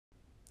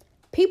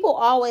People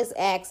always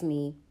ask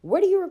me,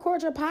 where do you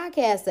record your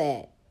podcast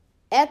at?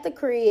 At the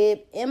crib,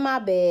 in my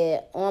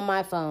bed, on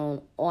my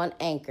phone, on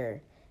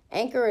Anchor.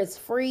 Anchor is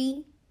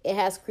free. It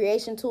has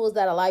creation tools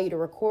that allow you to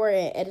record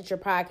and edit your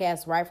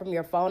podcast right from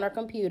your phone or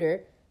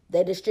computer.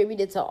 They distribute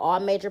it to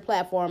all major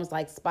platforms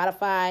like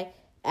Spotify,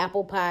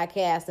 Apple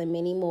Podcasts, and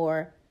many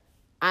more.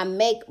 I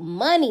make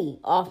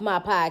money off my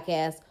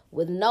podcast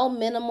with no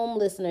minimum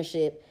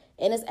listenership.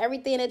 And it's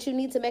everything that you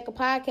need to make a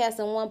podcast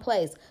in one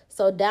place.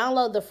 So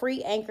download the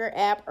free Anchor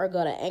app or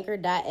go to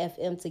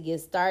anchor.fm to get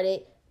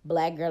started.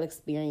 Black Girl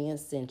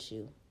Experience sent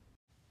you.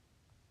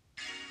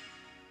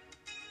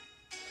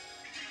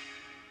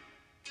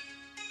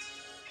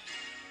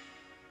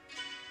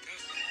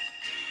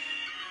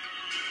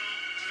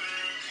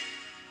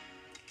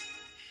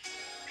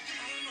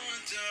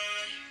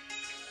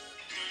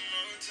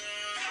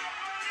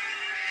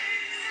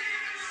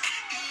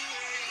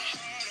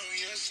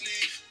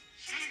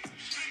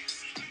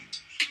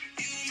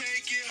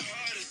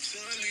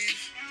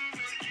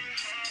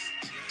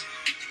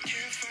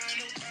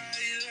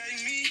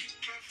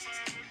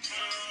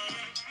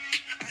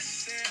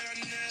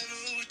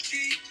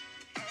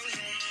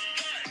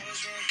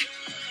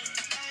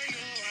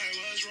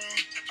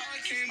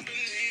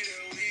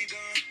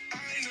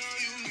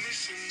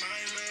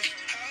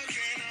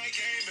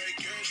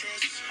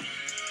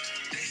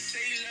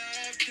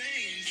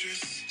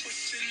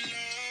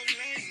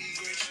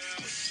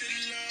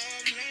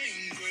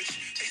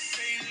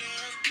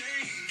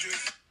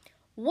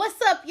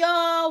 What's up,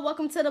 y'all?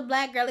 Welcome to the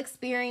Black Girl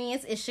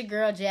Experience. It's your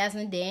girl,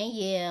 Jasmine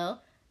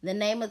Danielle. The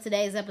name of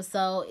today's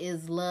episode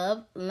is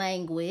Love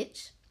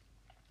Language.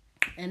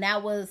 And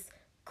that was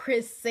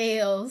Chris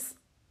Sale's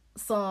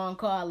song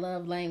called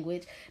Love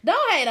Language.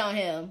 Don't hate on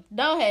him.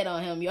 Don't hate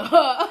on him,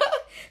 y'all.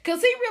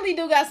 Because he really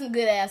do got some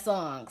good-ass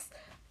songs.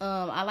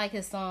 I like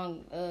his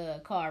song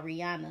called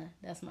Rihanna.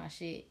 That's my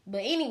shit.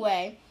 But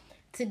anyway,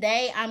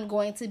 today I'm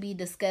going to be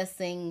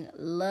discussing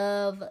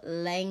love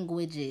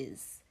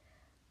languages.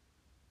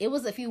 It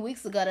was a few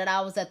weeks ago that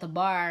I was at the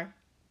bar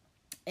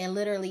and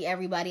literally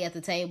everybody at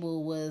the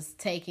table was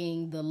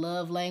taking the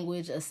love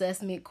language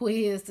assessment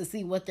quiz to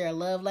see what their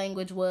love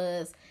language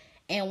was.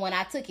 And when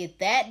I took it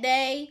that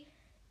day,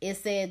 it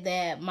said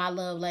that my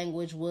love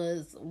language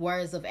was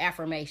words of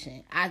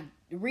affirmation. I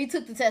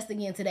retook the test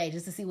again today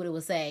just to see what it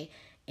would say.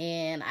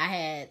 And I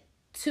had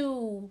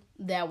two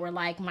that were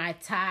like my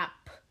top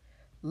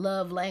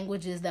love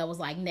languages that was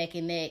like neck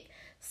and neck.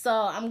 So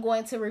I'm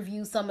going to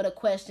review some of the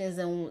questions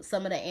and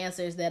some of the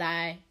answers that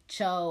I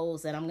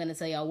chose. And I'm going to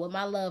tell y'all what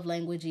my love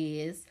language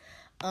is.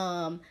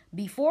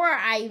 Before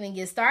I even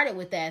get started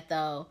with that,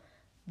 though,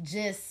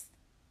 just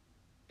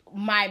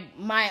my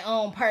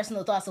own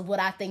personal thoughts of what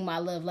I think my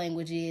love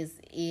language is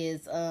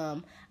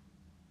I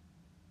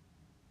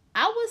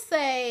would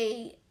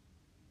say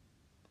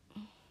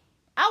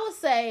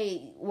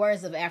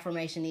words of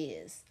affirmation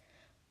is.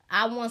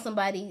 I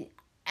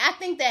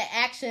think that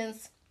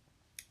actions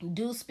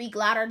do speak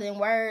louder than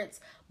words,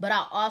 but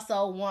I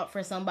also want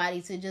for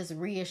somebody to just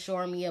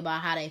reassure me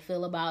about how they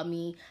feel about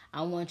me.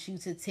 I want you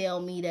to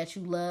tell me that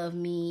you love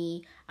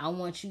me. I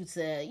want you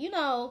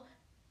to,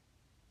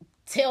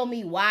 tell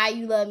me why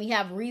you love me,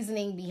 have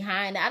reasoning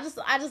behind it.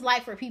 I just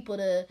like for people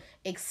to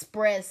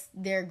express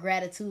their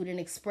gratitude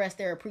and express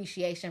their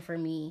appreciation for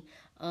me.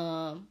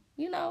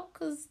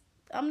 Cause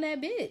I'm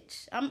that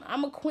bitch.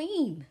 I'm a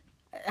queen.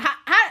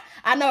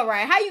 I know,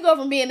 right? How you go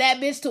from being that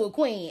bitch to a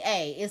queen?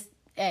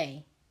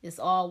 It's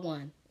all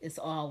one. It's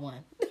all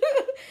one.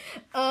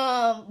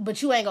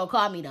 But you ain't gonna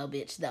call me no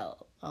bitch, though.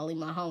 Only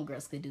my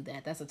homegirls could do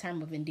that. That's a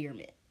term of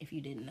endearment, if you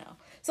didn't know.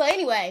 So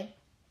anyway,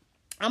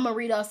 I'm gonna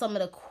read off some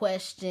of the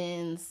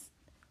questions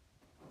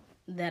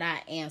that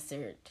I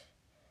answered.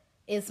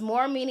 It's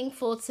more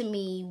meaningful to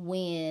me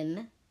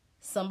when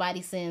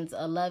somebody sends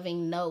a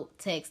loving note,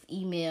 text,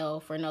 email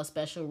for no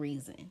special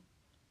reason.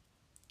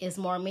 It's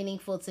more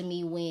meaningful to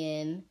me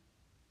when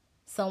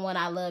someone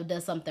I love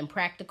does something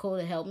practical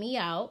to help me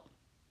out.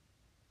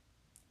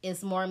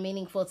 It's more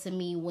meaningful to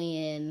me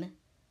when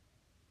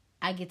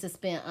I get to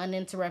spend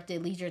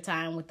uninterrupted leisure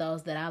time with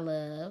those that I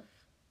love.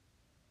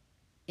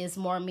 It's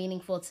more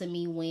meaningful to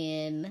me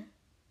when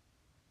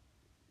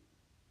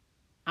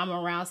I'm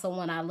around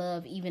someone I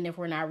love, even if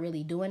we're not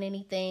really doing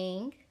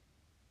anything.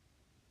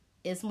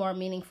 It's more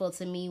meaningful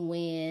to me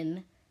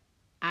when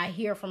I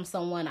hear from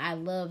someone I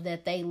love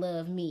that they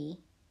love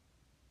me.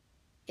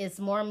 It's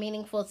more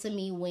meaningful to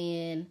me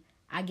when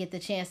I get the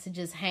chance to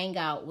just hang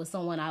out with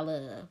someone I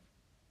love.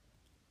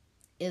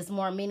 It's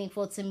more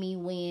meaningful to me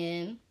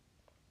when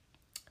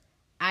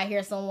I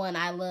hear someone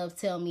I love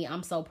tell me,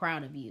 I'm so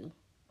proud of you.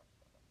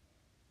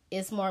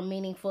 It's more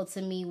meaningful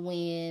to me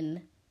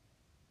when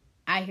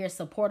I hear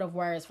supportive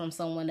words from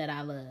someone that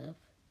I love.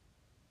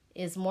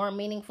 It's more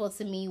meaningful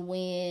to me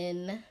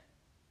when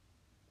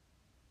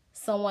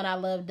someone I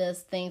love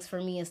does things for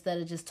me instead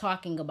of just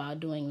talking about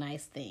doing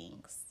nice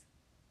things.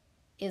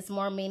 It's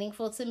more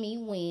meaningful to me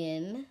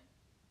when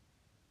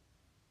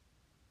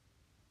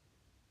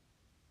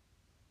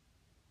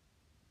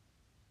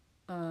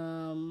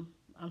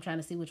I'm trying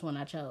to see which one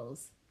I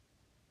chose.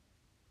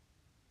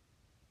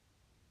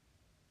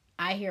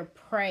 I hear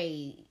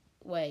pray.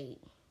 Wait.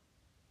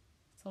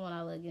 Someone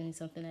I love give me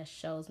something that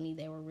shows me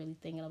they were really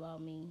thinking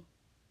about me.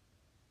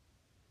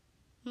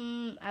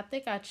 I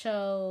think I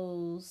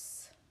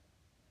chose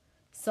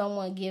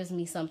someone gives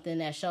me something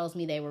that shows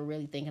me they were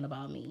really thinking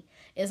about me.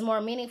 It's more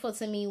meaningful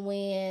to me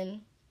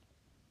when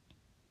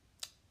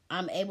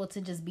I'm able to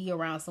just be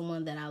around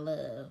someone that I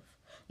love.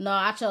 No,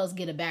 I chose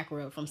get a back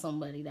rub from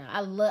somebody that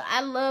I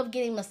love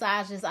getting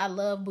massages. I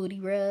love booty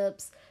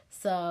rubs.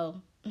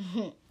 So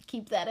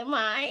keep that in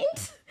mind.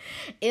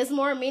 It's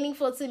more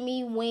meaningful to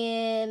me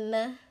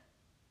when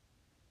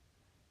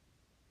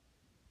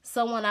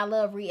someone I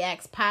love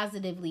reacts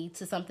positively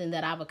to something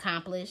that I've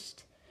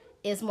accomplished.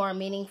 It's more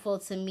meaningful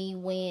to me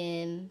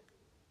when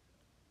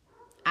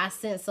I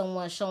sense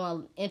someone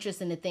showing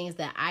interest in the things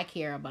that I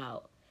care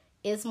about.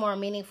 It's more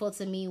meaningful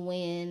to me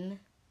when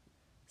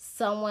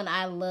someone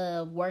I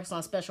love works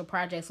on special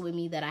projects with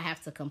me that I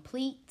have to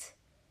complete.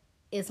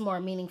 It's more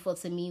meaningful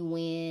to me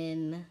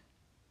when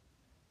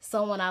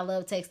someone I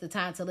love takes the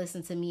time to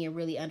listen to me and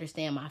really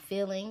understand my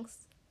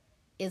feelings.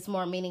 It's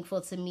more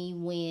meaningful to me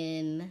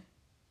when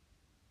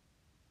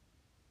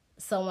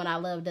someone I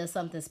love does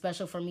something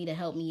special for me to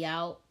help me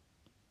out.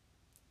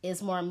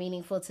 It's more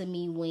meaningful to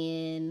me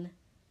when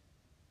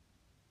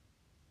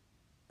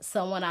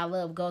someone I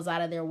love goes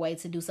out of their way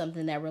to do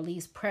something that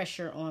relieves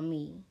pressure on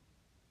me.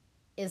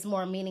 It's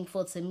more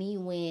meaningful to me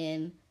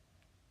when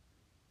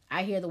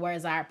I hear the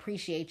words, I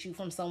appreciate you,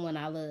 from someone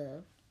I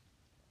love.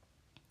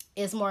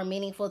 It's more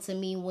meaningful to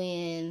me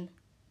when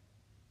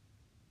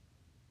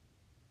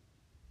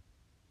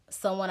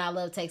someone I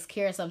love takes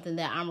care of something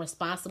that I'm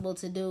responsible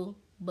to do,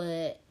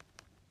 but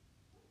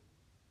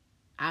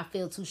I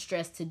feel too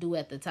stressed to do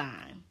at the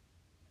time.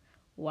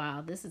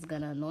 Wow, this is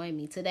going to annoy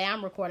me. Today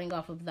I'm recording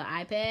off of the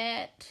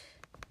iPad.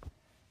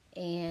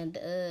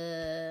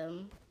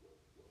 And,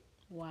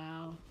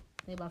 wow,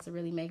 they about to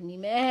really make me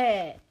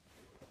mad.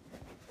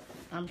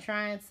 I'm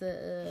trying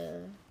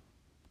to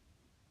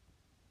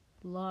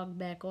log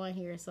back on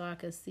here so I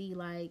could see,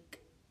 like,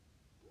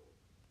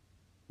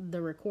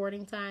 the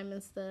recording time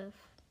and stuff.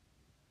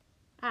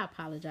 I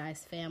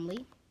apologize,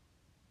 family.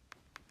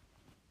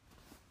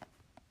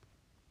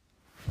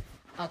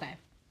 Okay.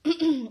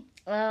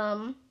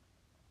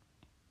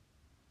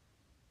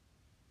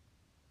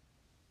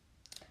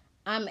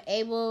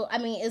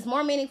 It's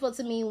more meaningful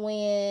to me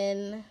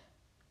when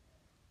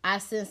I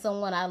sense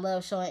someone I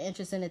love showing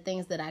interest in the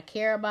things that I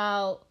care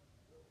about.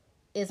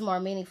 It's more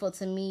meaningful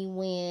to me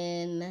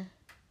when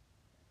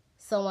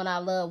someone I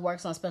love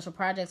works on special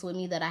projects with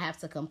me that I have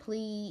to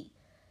complete.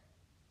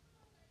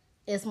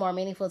 It's more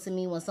meaningful to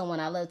me when someone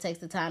I love takes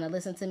the time to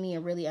listen to me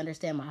and really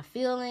understand my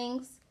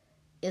feelings.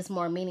 It's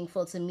more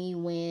meaningful to me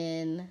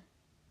when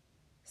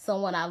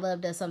someone I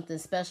love does something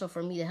special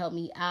for me to help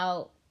me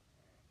out.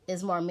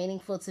 It's more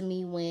meaningful to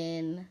me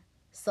when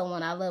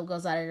someone I love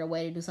goes out of their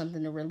way to do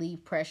something to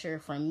relieve pressure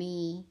from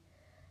me.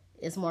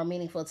 It's more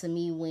meaningful to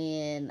me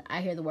when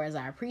I hear the words,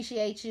 I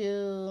appreciate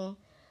you.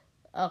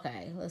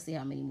 Okay, let's see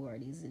how many more of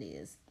these it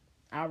is.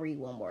 I'll read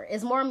one more.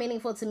 It's more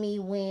meaningful to me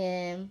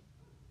when...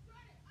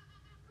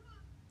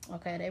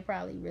 Okay, they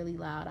probably really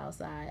loud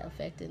outside,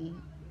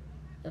 affecting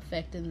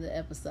the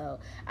episode.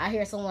 I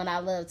hear someone I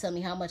love tell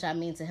me how much I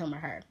mean to him or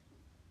her.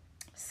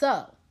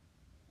 So,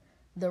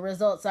 the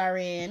results are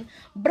in.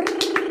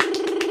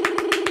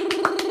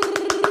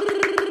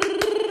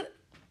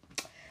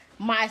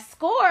 My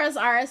scores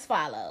are as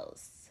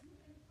follows.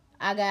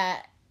 I got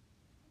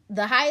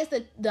the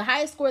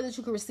highest score that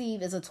you can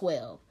receive is a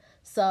 12.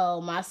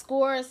 So my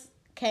scores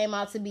came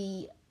out to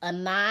be a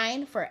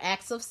 9 for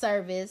acts of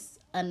service,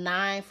 a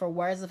 9 for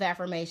words of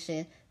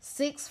affirmation,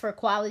 6 for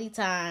quality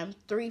time,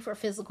 3 for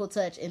physical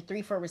touch, and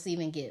 3 for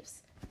receiving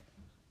gifts.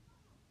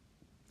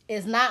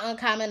 It's not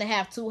uncommon to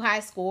have 2 high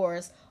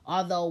scores,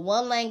 although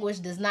one language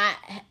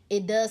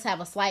does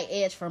have a slight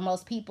edge for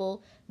most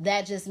people.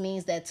 That just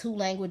means that 2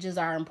 languages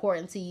are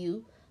important to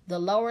you. The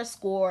lower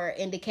score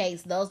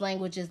indicates those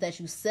languages that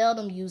you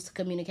seldom use to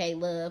communicate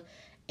love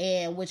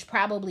and which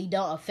probably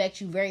don't affect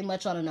you very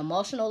much on an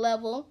emotional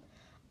level.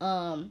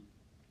 So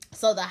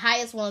the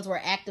highest ones were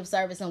active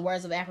service and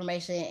words of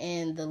affirmation,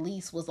 and the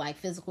least was like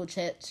physical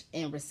touch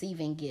and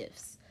receiving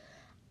gifts.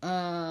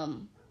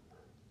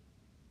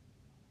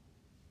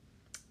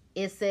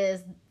 It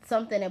says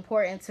something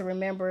important to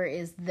remember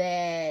is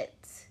that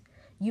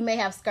you may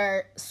have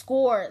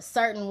scored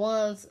certain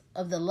ones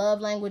of the love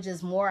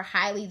languages more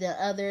highly than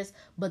others,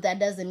 but that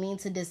doesn't mean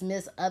to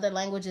dismiss other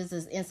languages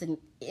as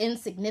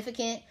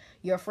insignificant.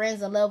 Your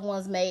friends and loved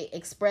ones may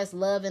express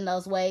love in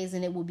those ways,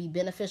 and it will be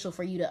beneficial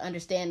for you to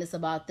understand this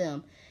about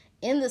them.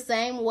 In the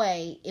same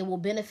way, it will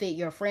benefit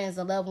your friends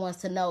and loved ones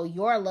to know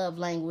your love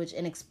language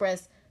and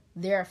express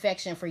their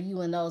affection for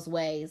you in those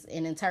ways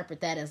and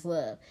interpret that as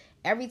love.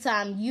 Every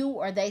time you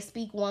or they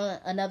speak one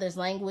another's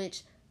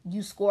language,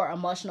 you score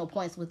emotional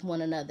points with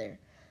one another.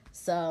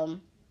 So,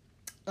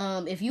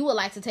 if you would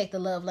like to take the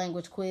love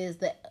language quiz,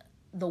 the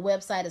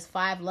website is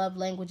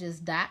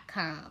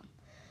 5lovelanguages.com.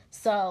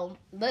 So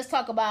let's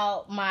talk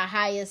about my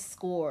highest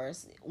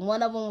scores.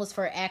 One of them was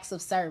for acts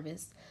of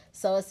service.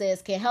 So it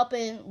says, can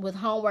helping with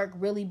homework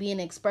really be an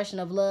expression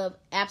of love?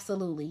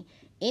 Absolutely.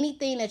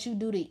 Anything that you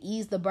do to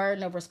ease the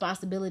burden of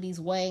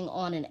responsibilities weighing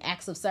on an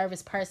acts of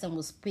service person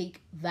will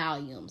speak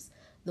volumes.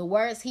 The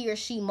words he or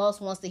she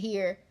most wants to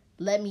hear,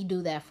 let me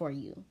do that for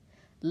you.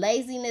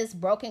 Laziness,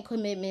 broken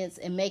commitments,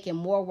 and making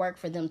more work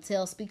for them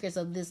tell speakers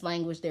of this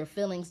language their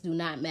feelings do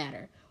not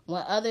matter.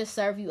 When others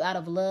serve you out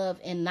of love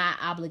and not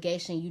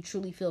obligation, you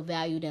truly feel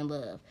valued and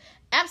loved.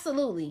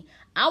 Absolutely.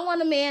 I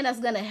want a man that's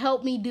going to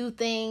help me do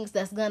things,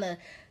 that's going to,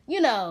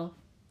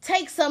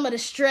 take some of the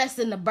stress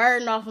and the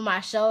burden off of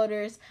my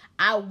shoulders.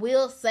 I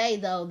will say,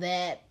 though,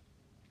 that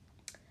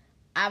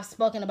I've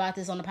spoken about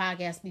this on the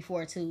podcast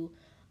before, too.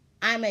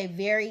 I'm a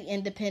very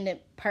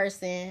independent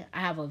person. I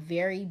have a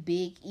very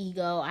big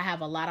ego. I have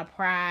a lot of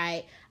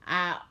pride.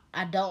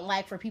 I don't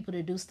like for people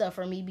to do stuff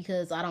for me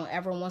because I don't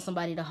ever want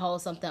somebody to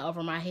hold something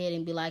over my head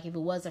and be like, if it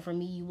wasn't for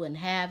me, you wouldn't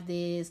have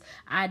this.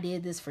 I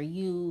did this for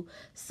you.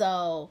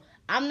 So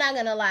I'm not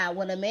going to lie.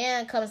 When a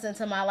man comes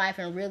into my life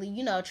and really,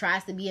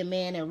 tries to be a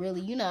man and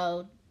really,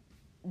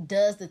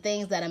 does the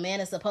things that a man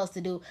is supposed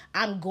to do,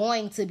 I'm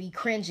going to be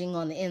cringing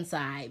on the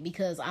inside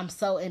because I'm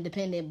so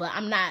independent, but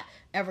I'm not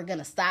ever going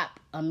to stop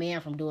a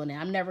man from doing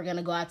that. I'm never going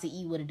to go out to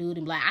eat with a dude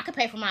and be like, I could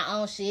pay for my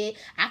own shit.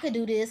 I could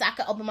do this. I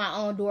could open my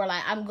own door.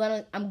 Like, I'm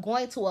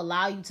going to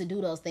allow you to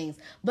do those things,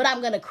 but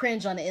I'm going to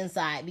cringe on the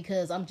inside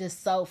because I'm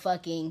just so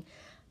fucking,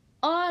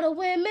 all the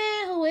women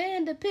who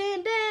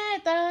independent,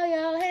 throw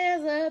your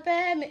hands up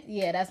at me.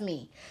 Yeah, that's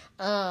me.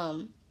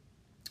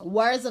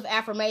 Words of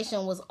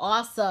affirmation was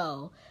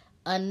also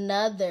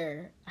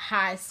another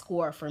high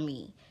score for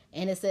me.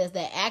 And it says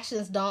that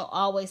actions don't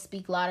always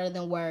speak louder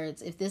than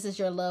words. If this is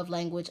your love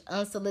language,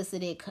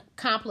 unsolicited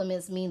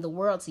compliments mean the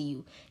world to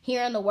you.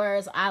 Hearing the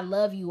words, I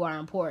love you, are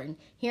important.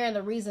 Hearing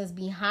the reasons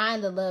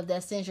behind the love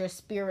that sends your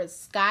spirit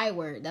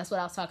skyward. That's what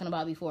I was talking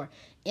about before.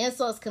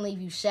 Insults can leave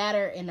you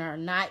shattered and are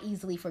not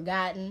easily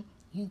forgotten.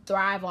 You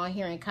thrive on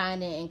hearing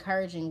kind and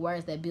encouraging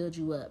words that build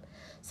you up.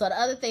 So the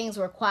other things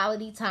were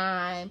quality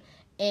time.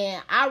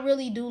 And I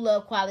really do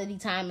love quality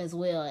time as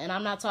well. And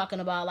I'm not talking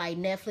about like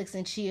Netflix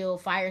and chill,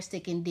 fire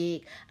stick and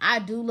dick. I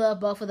do love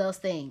both of those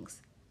things.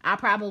 I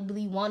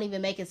probably won't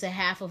even make it to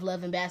half of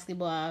Love and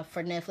Basketball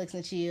for Netflix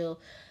and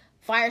chill.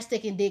 Fire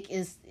stick and dick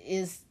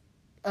is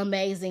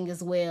amazing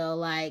as well.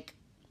 Like,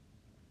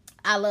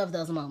 I love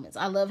those moments.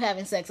 I love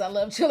having sex. I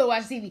love chilling,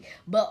 watch TV.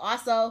 But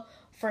also,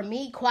 for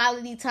me,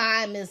 quality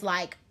time is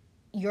like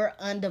your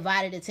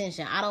undivided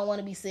attention. I don't want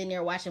to be sitting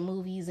there watching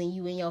movies and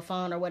you in your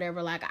phone or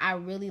whatever. Like, I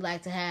really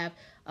like to have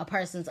a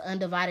person's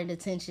undivided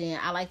attention.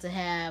 I like to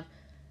have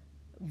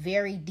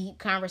very deep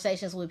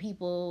conversations with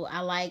people.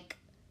 I like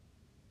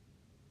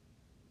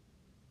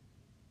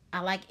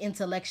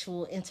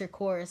intellectual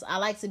intercourse. I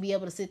like to be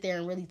able to sit there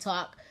and really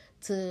talk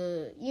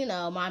to,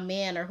 my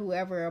man or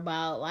whoever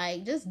about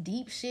like just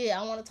deep shit.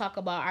 I want to talk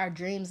about our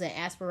dreams and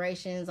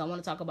aspirations. I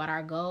want to talk about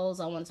our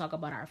goals. I want to talk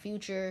about our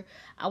future.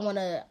 I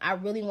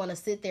really want to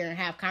sit there and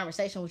have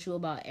conversation with you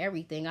about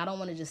everything. I don't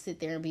want to just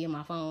sit there and be in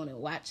my phone and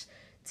watch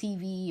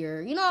TV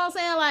or, you know what I'm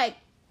saying? Like,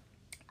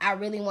 I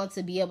really want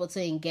to be able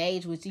to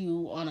engage with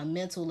you on a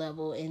mental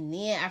level. And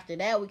then after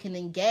that, we can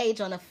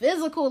engage on a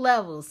physical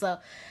level. So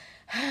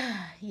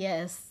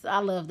yes, I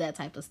love that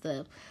type of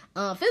stuff.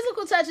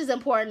 Physical touch is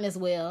important as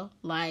well.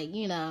 Like,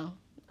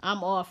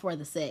 I'm all for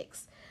the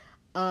sex.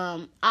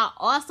 I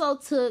also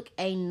took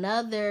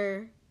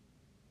another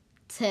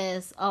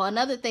test. Oh,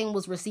 another thing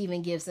was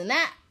receiving gifts. And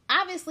that,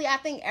 obviously, I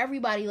think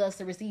everybody loves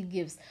to receive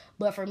gifts.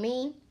 But for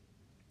me,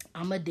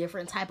 I'm a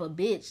different type of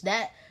bitch.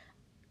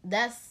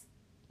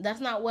 That's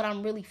not what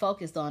I'm really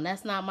focused on.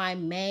 That's not my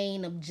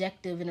main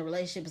objective in a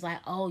relationship. It's like,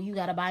 oh, you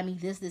got to buy me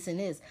this, this, and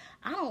this.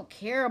 I don't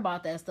care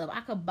about that stuff. I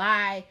could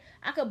buy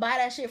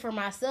that shit for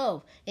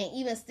myself. And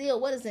even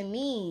still, what does it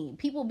mean?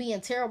 People be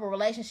in terrible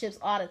relationships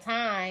all the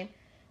time,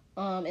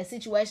 in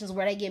situations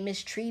where they get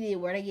mistreated,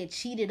 where they get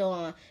cheated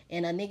on,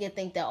 and a nigga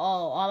think that, oh,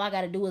 all I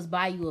got to do is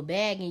buy you a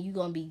bag and you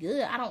going to be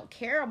good. I don't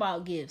care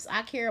about gifts.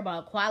 I care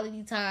about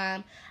quality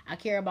time. I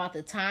care about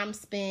the time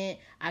spent.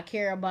 I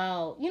care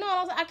about,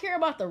 I care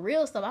about the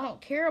real stuff. I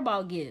don't care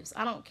about gifts.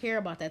 I don't care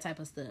about that type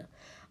of stuff.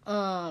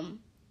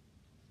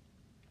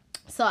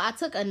 So I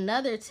took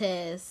another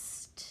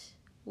test.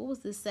 What was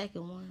the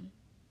second one?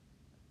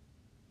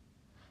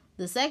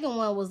 The second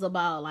one was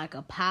about like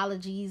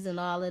apologies and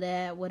all of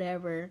that,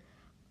 whatever.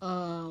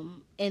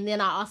 And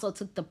then I also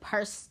took the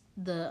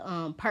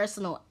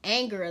personal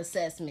anger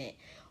assessment,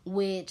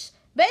 which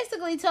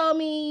basically told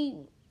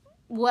me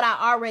what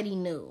I already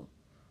knew.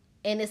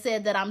 And it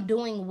said that I'm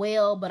doing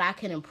well, but I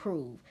can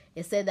improve.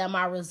 It said that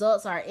my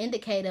results are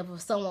indicative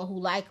of someone who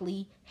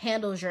likely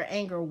handles your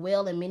anger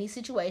well in many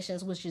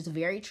situations, which is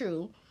very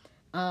true.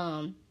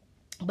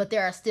 But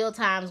there are still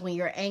times when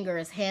your anger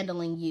is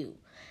handling you.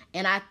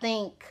 And I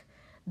think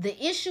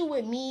the issue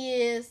with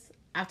me is,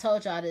 I've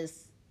told y'all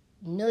this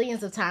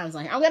millions of times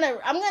on here. I'm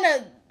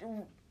gonna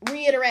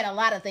reiterate a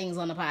lot of things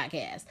on the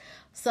podcast.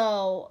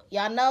 So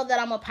y'all know that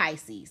I'm a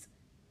Pisces.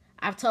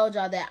 I've told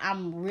y'all that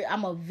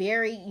I'm a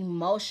very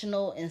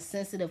emotional and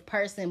sensitive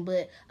person,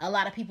 but a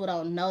lot of people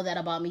don't know that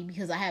about me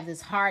because I have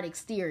this hard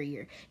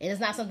exterior. And it's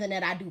not something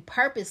that I do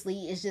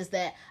purposely. It's just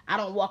that I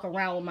don't walk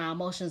around with my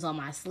emotions on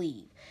my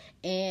sleeve.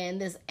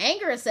 And this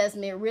anger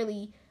assessment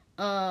really,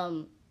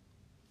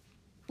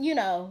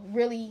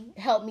 really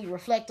helped me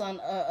reflect on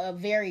a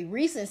very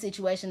recent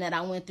situation that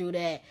I went through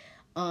that,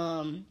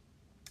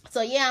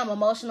 so yeah, I'm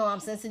emotional, I'm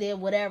sensitive,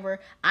 whatever.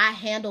 I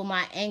handle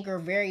my anger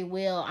very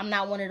well. I'm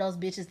not one of those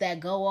bitches that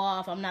go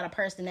off. I'm not a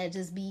person that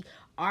just be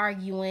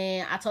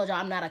arguing. I told y'all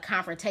I'm not a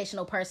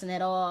confrontational person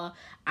at all.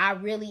 I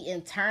really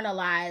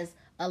internalize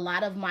a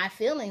lot of my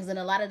feelings and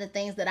a lot of the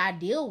things that I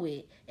deal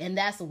with. And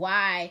that's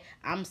why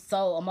I'm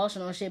so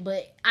emotional and shit.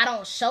 But I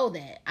don't show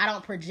that. I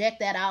don't project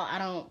that out. I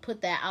don't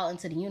put that out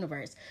into the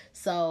universe.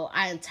 So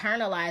I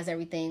internalize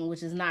everything,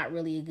 which is not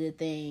really a good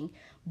thing.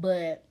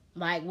 But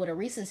like with a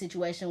recent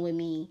situation with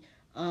me,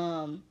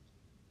 how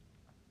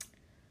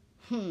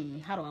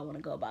do I want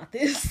to go about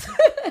this?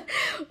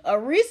 A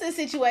recent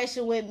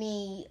situation with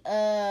me,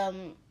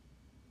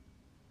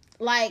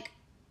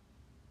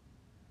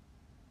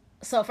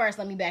 so first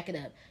let me back it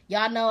up.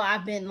 Y'all know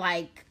I've been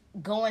like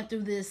going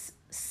through this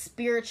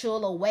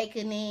spiritual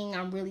awakening.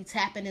 I'm really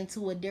tapping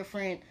into a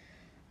different,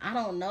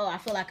 I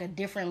feel like a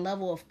different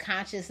level of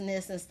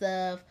consciousness and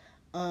stuff.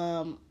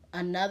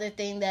 Another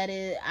thing that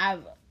is,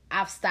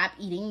 I've stopped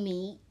eating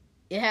meat.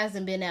 It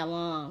hasn't been that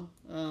long.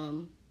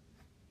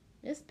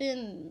 It's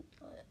been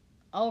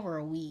over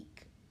a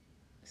week.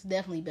 It's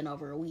definitely been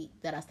over a week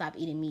that I stopped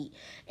eating meat.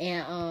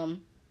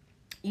 And,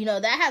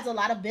 that has a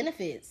lot of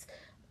benefits.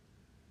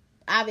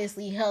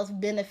 Obviously, health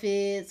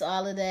benefits,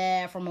 all of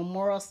that. From a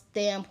moral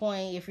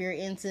standpoint, if you're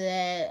into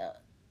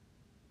that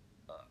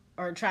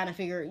or trying to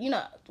figure,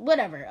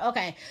 whatever.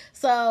 Okay,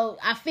 so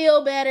I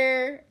feel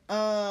better.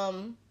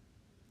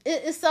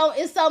 It's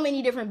so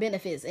many different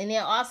benefits. And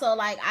then also,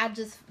 like,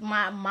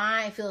 my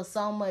mind feels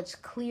so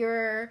much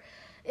clearer.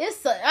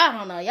 I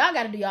don't know. Y'all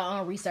got to do y'all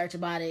own research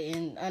about it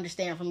and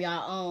understand from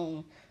y'all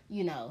own,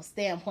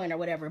 standpoint or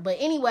whatever. But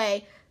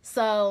anyway,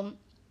 so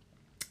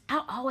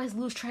I always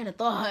lose train of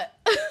thought.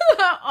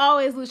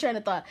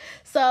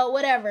 So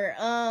whatever.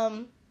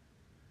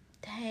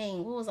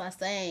 Dang, what was I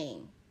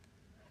saying?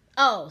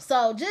 Oh,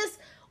 so just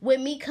with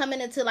me coming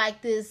into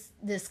like this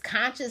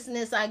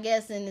consciousness, I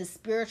guess, and this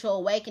spiritual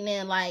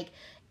awakening, like,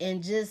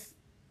 and just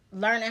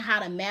learning how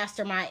to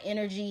master my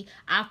energy,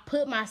 I've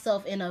put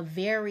myself in a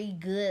very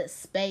good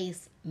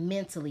space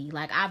mentally.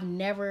 Like I've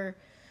never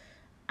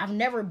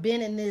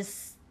been in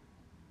this,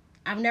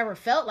 I've never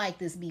felt like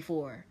this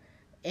before.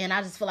 And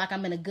I just feel like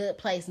I'm in a good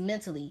place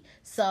mentally.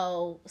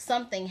 So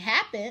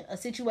a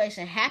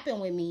situation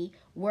happened with me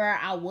where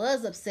I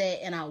was upset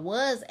and I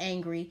was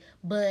angry,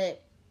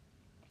 but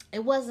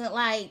it wasn't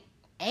like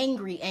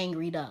angry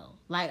though.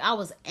 Like I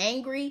was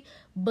angry,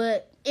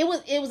 but it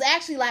was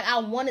actually like I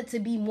wanted to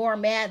be more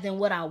mad than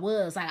what I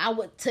was.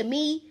 Like to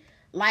me,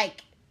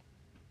 like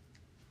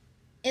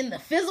in the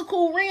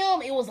physical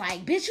realm, it was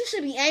like, bitch, you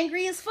should be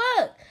angry as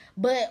fuck.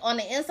 But on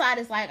the inside,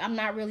 it's like, I'm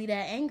not really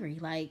that angry.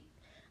 Like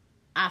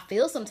I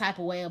feel some type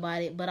of way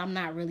about it, but I'm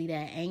not really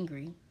that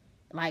angry.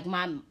 Like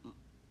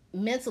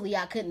mentally,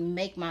 I couldn't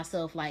make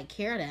myself like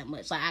care that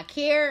much. Like I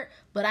cared,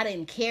 but I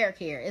didn't care.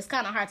 It's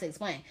kind of hard to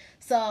explain.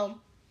 So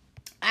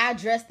I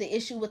addressed the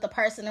issue with the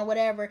person or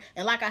whatever.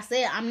 And like I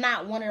said, I'm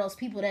not one of those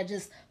people that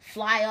just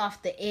fly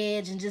off the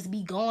edge and just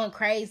be going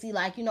crazy.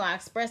 Like, I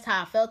expressed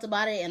how I felt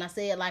about it. And I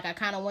said, like, I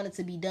kind of wanted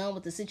to be done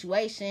with the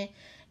situation.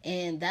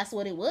 And that's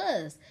what it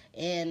was.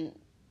 And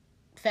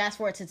fast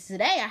forward to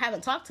today, I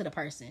haven't talked to the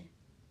person.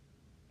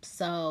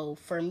 So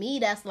for me,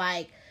 that's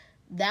like,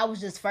 that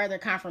was just further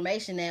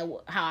confirmation that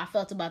how I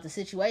felt about the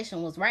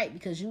situation was right,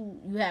 because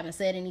you haven't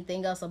said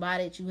anything else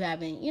about it. You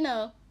haven't,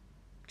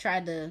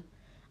 tried to,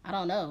 I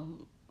don't know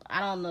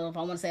if I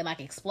want to say like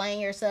explain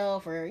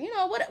yourself or,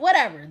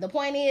 whatever. The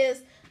point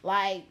is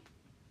like,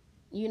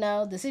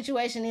 the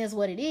situation is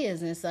what it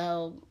is. And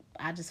so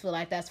I just feel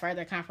like that's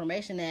further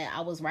confirmation that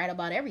I was right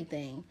about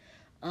everything.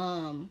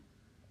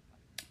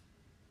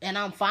 And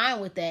I'm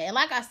fine with that. And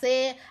like I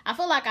said, I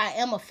feel like I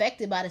am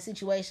affected by the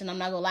situation. I'm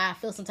not gonna lie. I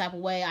feel some type of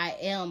way. I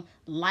am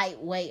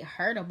lightweight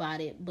hurt about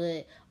it.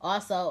 But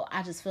also,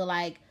 I just feel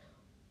like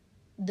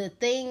the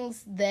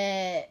things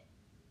that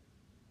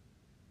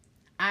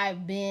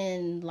I've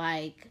been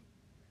like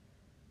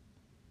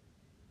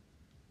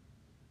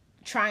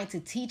trying to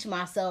teach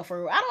myself,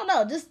 or I don't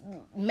know, just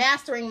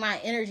mastering my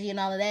energy and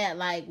all of that,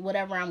 like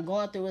whatever I'm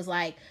going through, is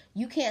like,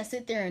 you can't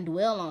sit there and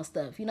dwell on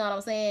stuff. You know what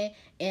I'm saying?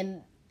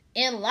 And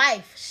in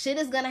life, shit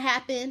is gonna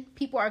happen.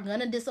 People are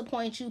gonna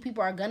disappoint you.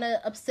 People are gonna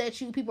upset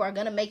you. People are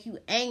gonna make you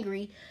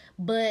angry.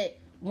 But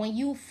when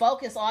you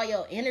focus all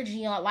your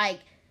energy on, like,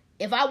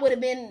 if I would have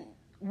been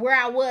where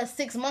I was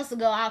 6 months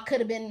ago, I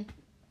could have been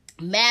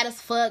mad as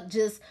fuck,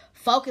 just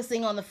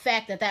focusing on the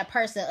fact that that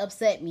person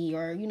upset me,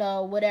 or, you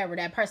know, whatever,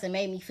 that person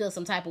made me feel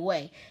some type of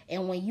way.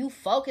 And when you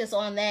focus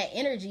on that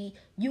energy,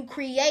 you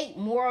create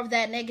more of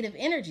that negative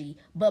energy.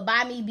 But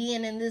by me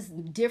being in this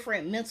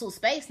different mental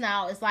space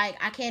now, it's like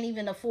I can't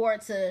even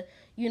afford to,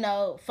 you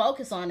know,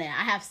 focus on that.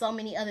 I have so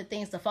many other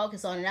things to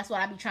focus on. And that's what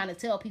I be trying to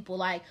tell people.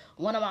 Like,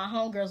 one of my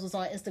homegirls was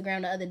on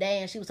Instagram the other day,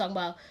 and she was talking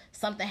about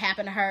something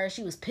happened to her.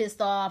 She was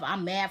pissed off.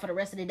 I'm mad for the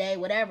rest of the day,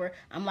 whatever.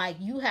 I'm like,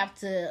 you have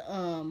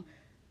to,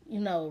 you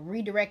know,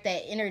 redirect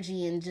that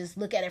energy and just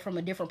look at it from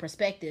a different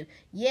perspective.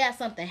 Yeah,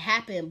 something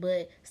happened,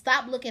 but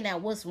stop looking at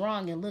what's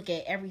wrong and look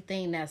at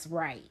everything that's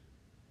right.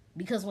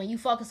 Because when you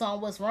focus on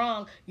what's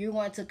wrong, you're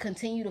going to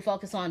continue to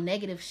focus on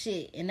negative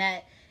shit. And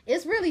that,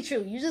 it's really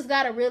true. You just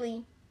got to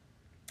really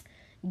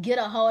get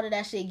a hold of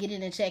that shit, get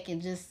it in check, and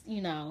just,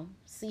 you know,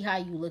 see how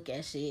you look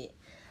at shit.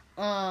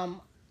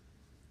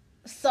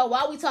 So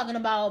while we talking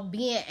about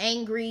being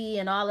angry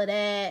and all of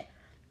that,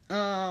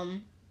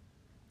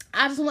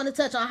 I just want to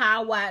touch on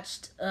how I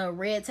watched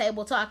Red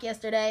Table Talk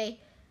yesterday.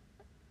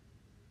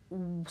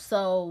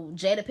 So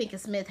Jada Pinkett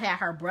Smith had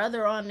her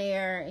brother on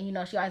there, and, you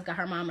know, she always got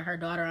her mom and her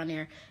daughter on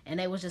there, and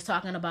they was just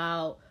talking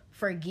about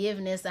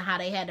forgiveness and how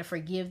they had to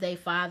forgive their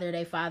father.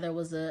 Their father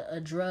was a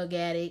drug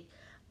addict,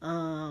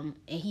 and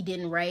he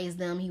didn't raise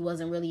them. He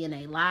wasn't really in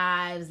their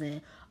lives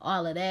and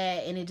all of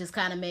that. And it just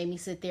kind of made me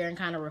sit there and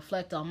kind of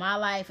reflect on my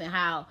life and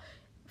how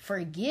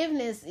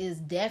forgiveness is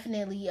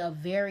definitely a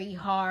very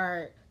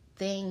hard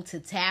thing to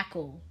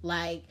tackle.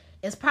 Like,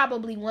 it's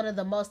probably one of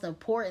the most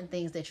important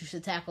things that you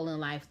should tackle in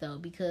life, though,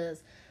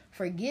 because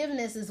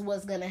forgiveness is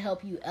what's going to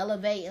help you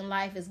elevate in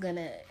life. It's going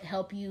to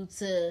help you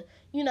to,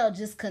 you know,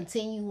 just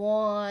continue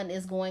on.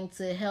 It's going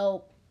to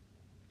help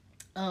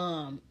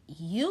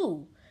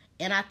you.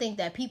 And I think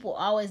that people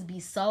always be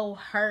so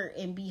hurt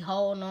and be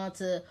holding on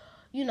to,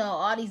 you know,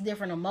 all these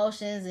different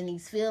emotions and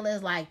these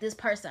feelings like, this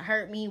person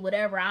hurt me,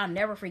 whatever, I'll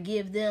never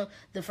forgive them.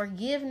 The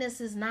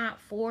forgiveness is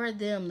not for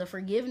them. The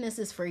forgiveness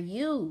is for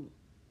you.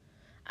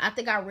 I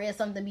think I read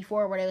something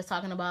before where they was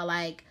talking about,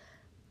 like,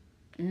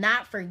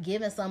 not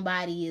forgiving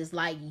somebody is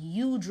like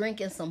you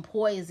drinking some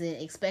poison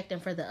expecting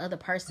for the other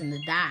person to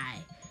die.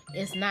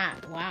 It's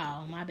not,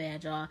 wow, my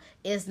bad, y'all.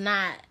 It's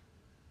not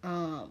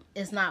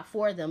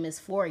for them, it's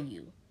for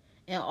you.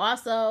 And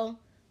also,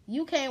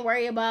 you can't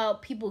worry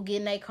about people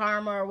getting their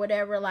karma or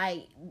whatever.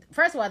 Like,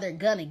 first of all, they're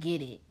gonna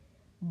get it,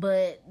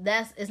 but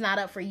it's not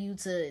up for you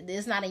to,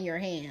 it's not in your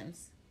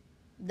hands.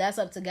 That's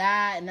up to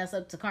God, and that's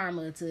up to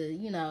karma to,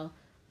 you know,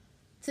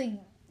 to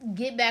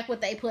get back what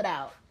they put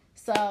out.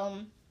 So,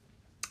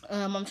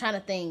 I'm trying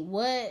to think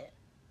what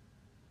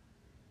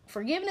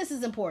forgiveness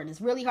is important.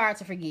 It's really hard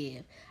to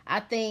forgive. I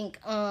think,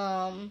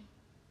 about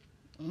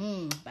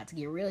to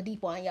get real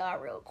deep on y'all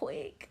real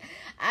quick.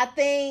 I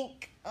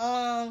think,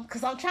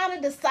 cause I'm trying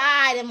to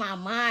decide in my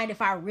mind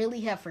if I really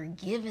have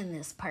forgiven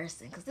this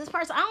person. Cause this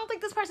person, I don't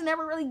think this person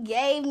ever really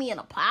gave me an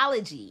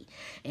apology.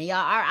 And y'all,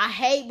 I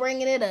hate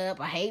bringing it up.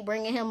 I hate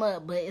bringing him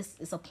up, but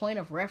it's a point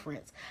of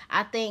reference.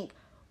 I think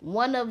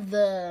one of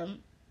the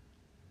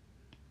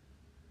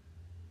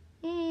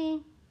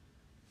not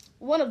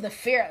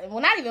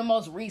even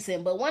most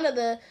recent, but one of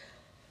the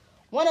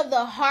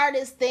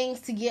hardest things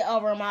to get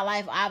over in my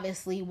life,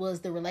 obviously,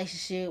 was the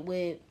relationship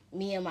with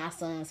me and my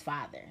son's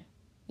father.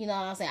 You know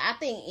what I'm saying? I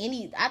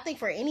think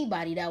for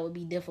anybody that would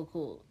be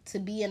difficult to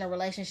be in a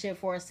relationship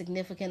for a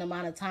significant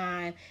amount of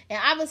time, and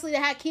obviously to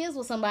have kids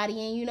with somebody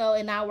and, you know,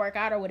 and not work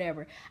out or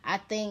whatever. I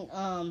think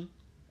I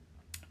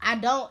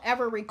don't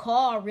ever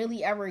recall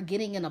really ever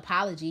getting an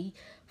apology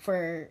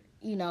for,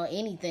 you know,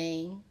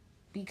 anything,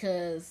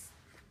 because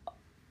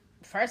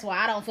first of all,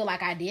 I don't feel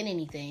like I did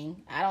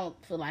anything. I don't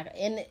feel like,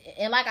 and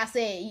like I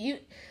said,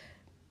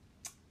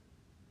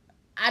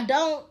 I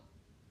don't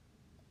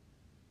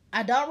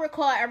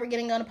recall ever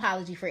getting an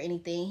apology for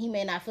anything. He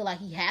may not feel like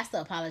he has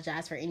to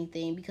apologize for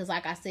anything, because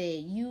like I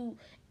said,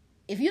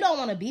 if you don't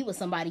want to be with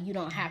somebody, you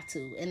don't have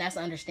to, and that's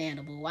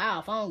understandable.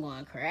 Wow, phone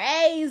going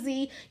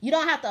crazy. You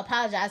don't have to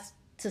apologize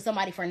to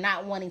somebody for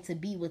not wanting to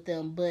be with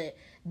them, but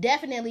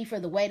definitely for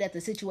the way that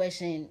the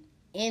situation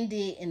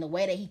ended and the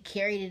way that he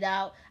carried it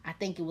out, I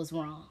think it was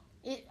wrong.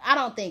 I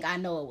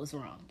know it was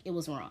wrong. It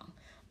was wrong.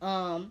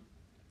 And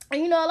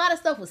you know, a lot of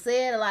stuff was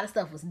said, a lot of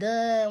stuff was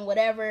done,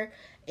 whatever.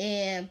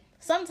 And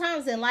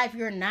sometimes in life,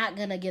 you're not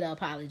gonna get an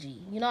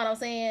apology. You know what I'm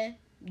saying?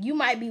 You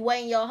might be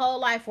waiting your whole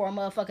life for a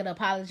motherfucker to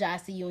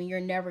apologize to you, and you're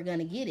never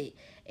gonna get it.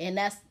 And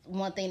that's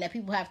one thing that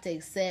people have to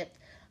accept.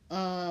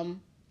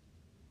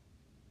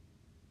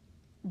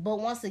 But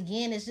once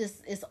again,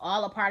 it's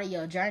all a part of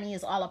your journey.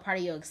 It's all a part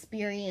of your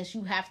experience.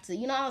 You have to,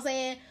 you know what I'm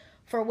saying?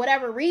 For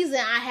whatever reason,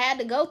 I had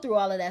to go through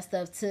all of that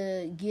stuff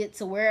to get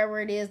to wherever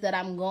it is that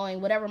I'm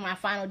going, whatever my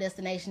final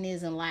destination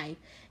is in life.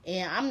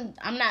 And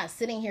I'm not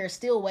sitting here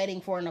still waiting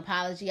for an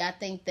apology. I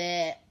think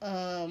that,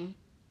 I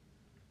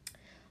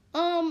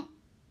don't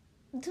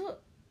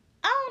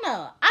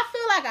know. I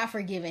feel like I've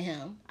forgiven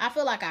him.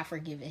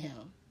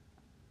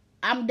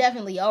 I'm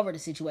definitely over the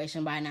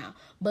situation by now.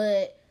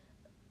 But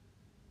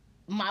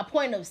my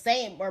point of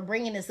saying or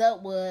bringing this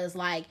up was,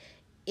 like,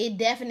 it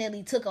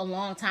definitely took a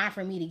long time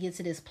for me to get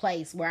to this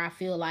place where I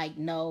feel like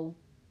no,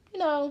 you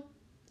know,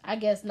 I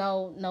guess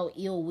no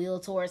ill will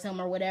towards him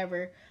or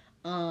whatever.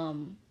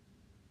 And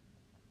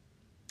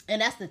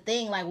that's the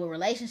thing, like with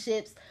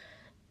relationships,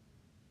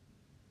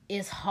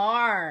 it's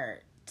hard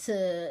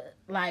to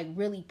like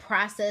really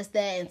process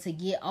that and to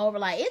get over.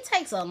 Like it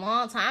takes a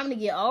long time to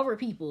get over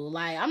people.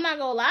 Like I'm not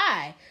gonna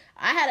lie,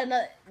 I had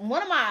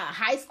one of my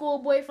high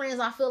school boyfriends.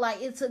 I feel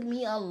like it took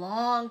me a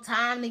long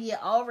time to get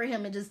over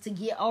him and just to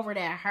get over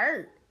that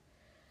hurt.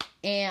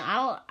 And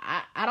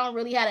I don't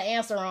really have an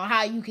answer on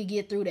how you could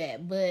get through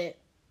that, but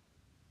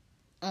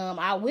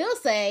I will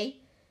say,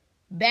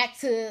 back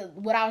to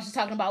what I was just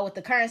talking about with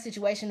the current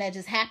situation that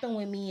just happened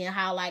with me and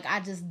how like I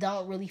just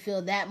don't really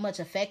feel that much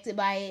affected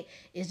by it.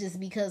 It's just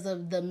because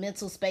of the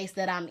mental space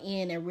that I'm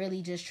in and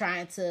really just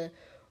trying to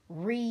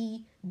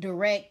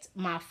redirect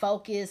my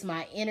focus,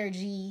 my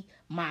energy,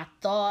 my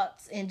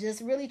thoughts, and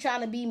just really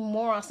trying to be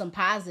more on some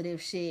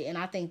positive shit. And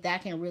I think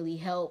that can really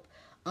help.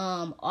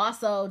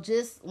 Also,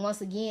 just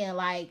once again,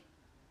 like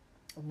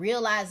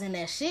realizing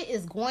that shit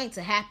is going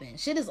to happen.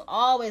 Shit is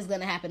always going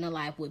to happen in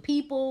life with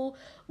people,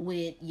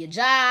 with your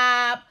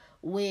job,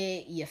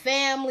 with your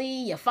family,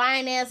 your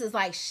finances.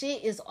 Like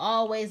shit is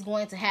always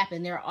going to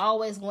happen. There are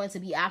always going to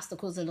be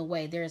obstacles in the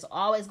way. There's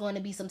always going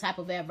to be some type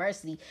of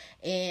adversity.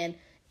 And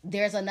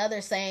there's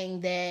another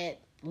saying that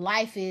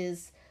life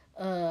is,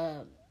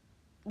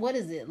 what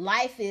is it?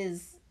 Life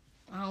is,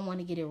 I don't want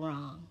to get it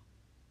wrong.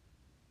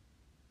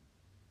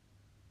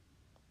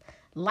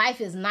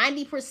 Life is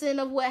 90%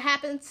 of what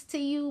happens to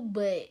you,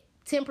 but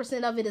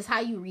 10% of it is how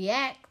you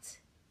react.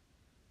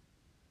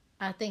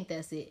 I think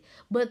that's it.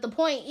 But the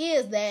point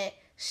is that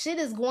shit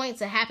is going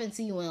to happen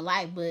to you in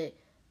life, but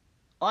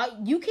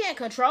you can't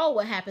control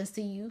what happens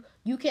to you.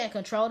 You can't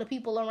control the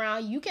people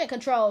around you. You can't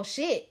control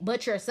shit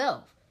but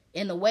yourself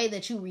in the way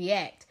that you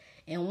react.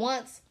 And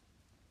once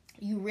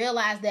you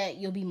realize that,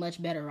 you'll be much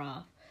better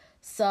off.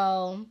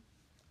 So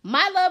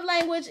my love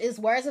language is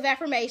words of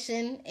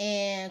affirmation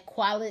and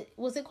quality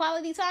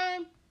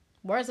time?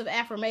 Words of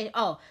affirmation.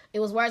 Oh,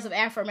 it was words of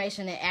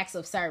affirmation and acts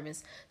of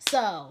service.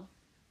 So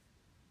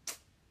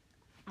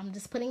I'm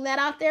just putting that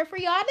out there for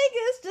y'all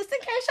niggas, just in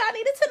case y'all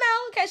needed to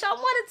know, in case y'all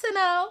wanted to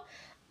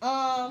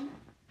know.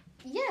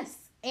 Yes.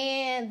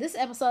 And this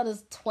episode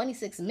is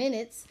 26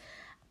 minutes.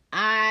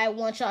 I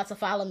want y'all to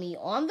follow me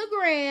on the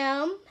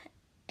gram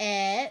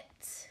at,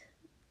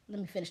 let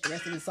me finish the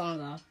rest of the song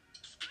off.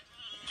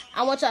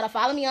 I want y'all to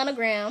follow me on the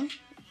gram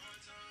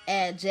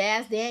at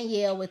Jazz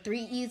Danielle with 3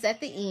 E's at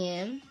the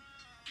end.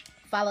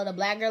 Follow the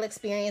Black Girl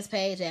Experience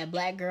page at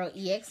Black Girl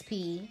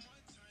EXP.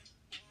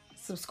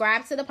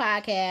 Subscribe to the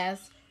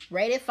podcast.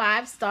 Rate it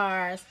 5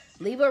 stars.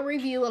 Leave a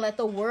review and let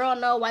the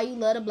world know why you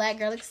love the Black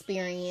Girl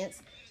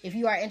Experience. If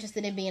you are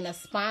interested in being a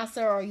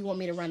sponsor or you want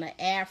me to run an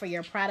ad for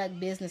your product,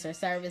 business, or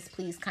service,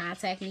 please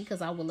contact me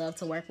because I would love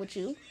to work with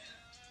you.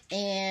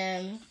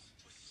 And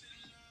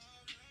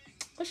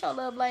what's your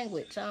love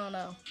language? I don't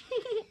know.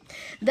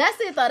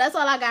 That's it, though. That's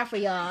all I got for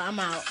y'all. I'm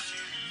out.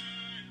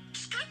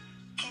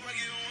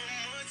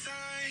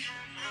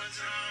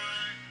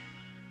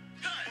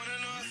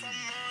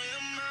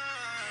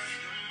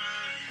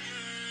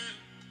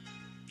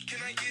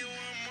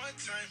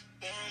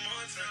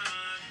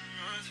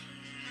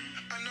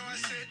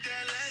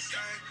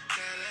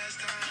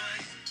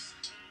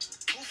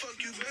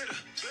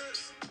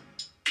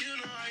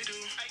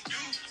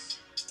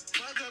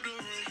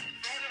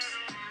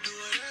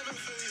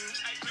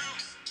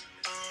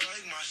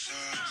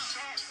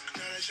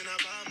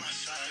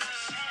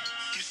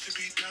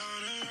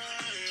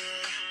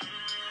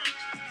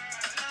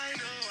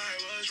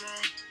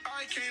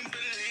 Can't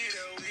believe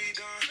that we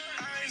done.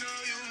 I know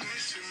you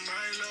missing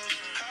my love.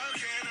 How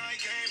can I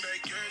came back